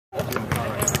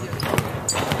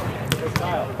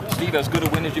Steve, as good a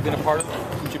win as you've been a part of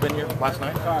since you've been here last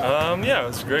night? Yeah, it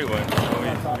was a great win.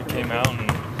 We came out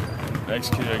and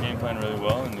executed our game plan really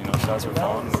well, and shots were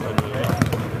falling. We played really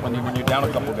well. When you're down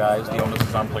a couple guys, the onus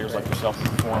is on players like yourself to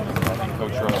perform. And I think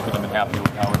Coach Rose could have been happy with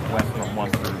how it went from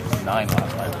 1 through 9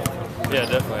 last night. Yeah,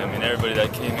 definitely. I mean, everybody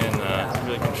that came in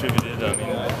really contributed. I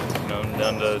mean,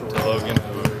 down to Logan,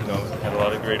 who had a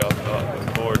lot of great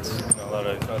off boards, a lot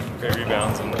of great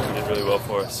rebounds, and he did really well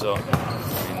for us. So,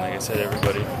 I mean, like I said,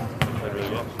 everybody played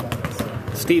really well.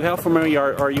 Steve, how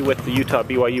familiar are you with the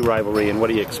Utah-BYU rivalry, and what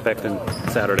are you expecting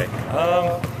Saturday?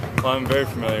 Well, I'm very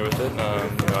familiar with it.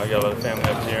 I got a lot of family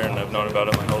up here, and I've known about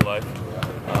it my whole life.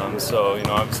 So,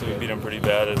 obviously we beat them pretty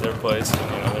bad at their place,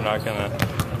 and they're not going to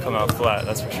come out flat.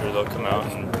 That's for sure. They'll come out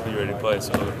and be ready to play.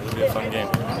 So it'll be a fun game.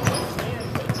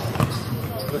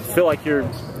 I feel like your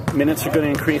minutes are going to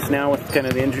increase now with kind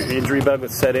of the injury bug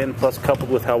that's set in, plus coupled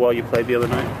with how well you played the other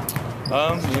night.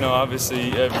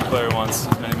 Obviously every player wants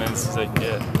as many minutes as they can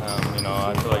get.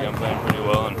 I feel like I'm playing pretty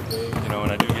well, and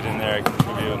when I do get in there, I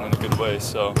contribute in a good way.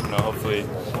 So hopefully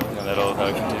that'll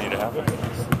continue to happen.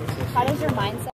 How does your mindset